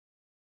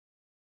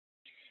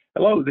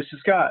Hello, this is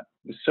Scott.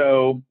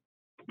 So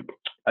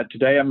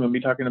today I'm going to be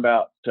talking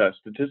about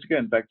Statistica.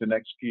 In fact, the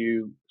next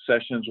few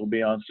sessions will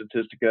be on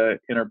Statistica,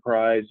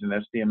 Enterprise, and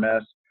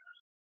SDMS.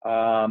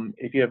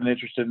 If you have an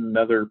interest in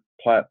another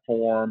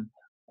platform,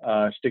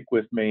 stick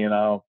with me and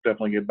I'll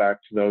definitely get back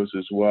to those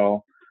as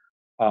well.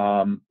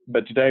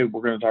 But today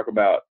we're going to talk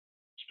about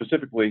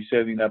specifically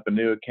setting up a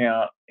new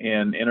account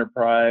in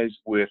Enterprise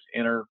with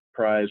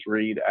Enterprise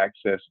Read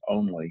Access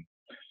only.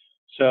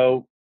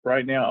 So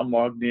right now I'm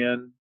logged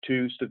in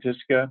to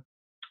Statistica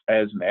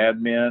as an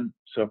admin.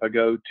 So if I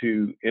go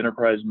to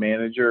Enterprise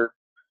Manager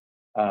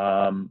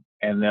and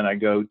then I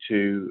go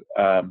to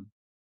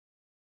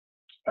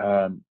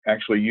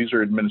actually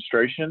user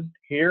administration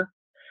here,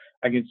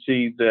 I can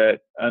see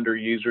that under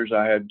users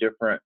I have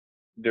different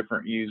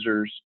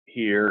users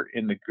here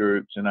in the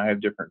groups, and I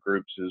have different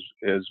groups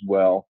as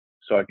well,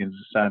 so I can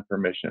assign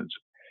permissions.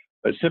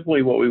 But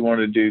simply what we want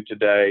to do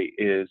today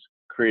is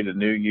create a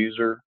new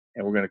user,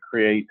 and we're going to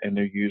create a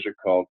new user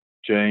called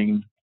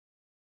JaneDoeUser.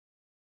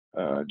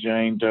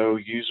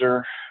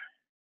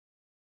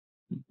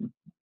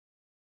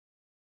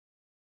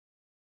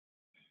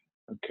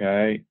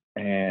 Okay,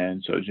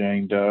 and so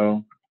Jane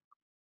Doe,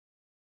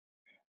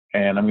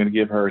 and I'm going to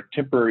give her a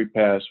temporary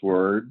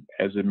password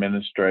as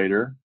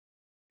administrator.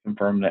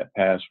 Confirm that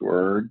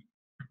password.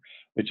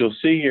 But you'll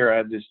see here I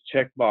have this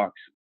checkbox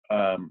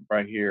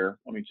right here.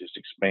 Let me just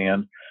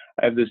expand.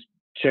 I have this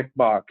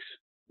checkbox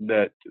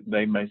that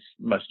they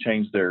must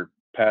change their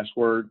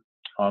password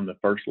on the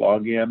first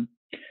login.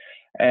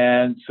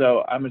 And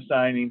so I'm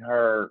assigning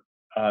her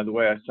the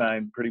way I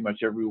assign pretty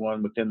much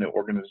everyone within the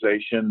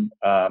organization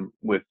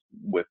with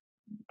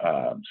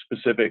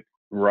specific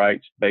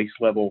rights, base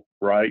level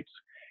rights.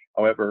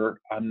 However,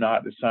 I'm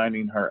not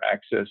assigning her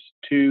access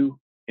to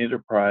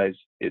Enterprise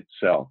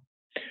itself.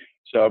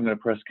 So I'm going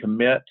to press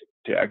commit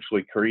to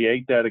actually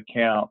create that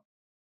account,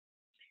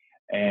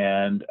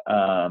 and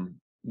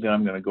then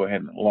I'm going to go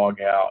ahead and log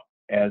out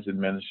as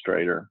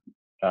administrator,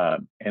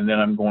 and then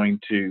I'm going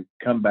to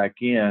come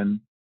back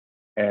in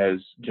as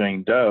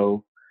Jane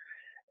Doe.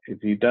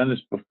 If you've done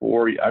this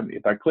before,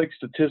 if I click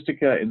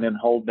Statistica and then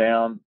hold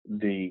down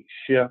the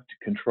Shift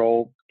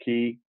Control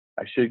key,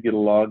 I should get a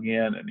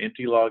login, an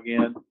empty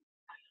login.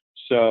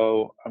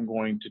 So I'm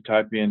going to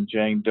type in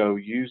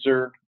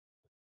JaneDoeUser,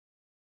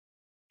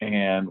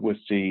 and with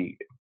the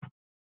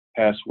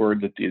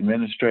password that the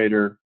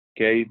administrator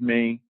gave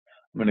me,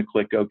 I'm going to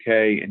click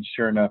OK, and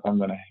sure enough, I'm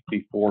going to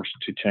be forced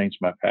to change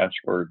my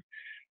password.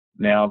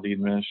 Now the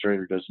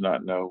administrator does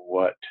not know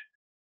what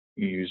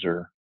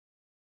user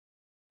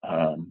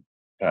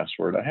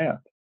password I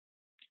have.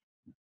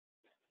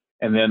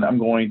 And then I'm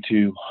going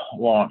to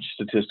launch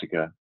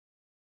Statistica.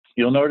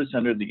 You'll notice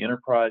under the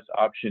Enterprise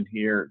option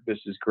here, this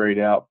is grayed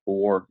out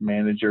for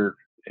Manager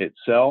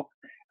itself.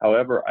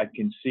 However, I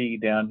can see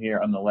down here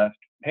on the left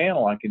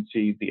panel, I can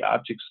see the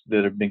objects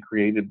that have been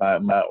created by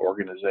my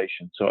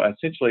organization. So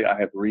essentially, I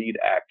have read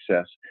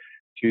access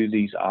to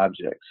these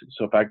objects.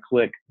 So if I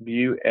click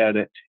View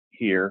Edit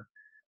here,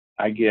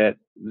 I get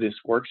this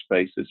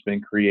workspace that's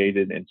been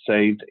created and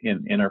saved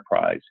in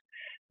Enterprise.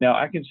 Now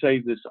I can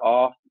save this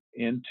off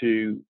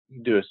into,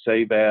 do a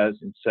save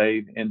as and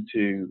save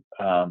into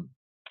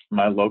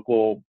my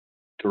local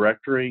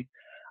directory.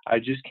 I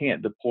just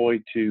can't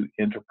deploy to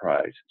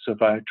Enterprise. So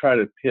if I try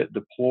to hit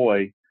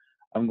deploy,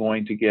 I'm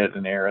going to get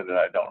an error that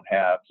I don't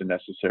have the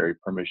necessary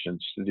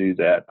permissions to do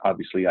that.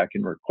 Obviously, I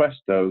can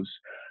request those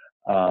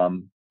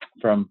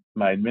from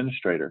my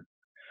administrator.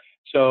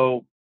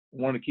 So I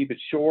want to keep it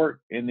short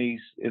in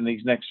these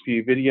next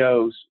few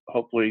videos.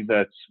 Hopefully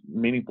that's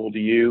meaningful to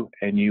you,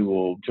 and you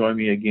will join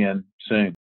me again soon.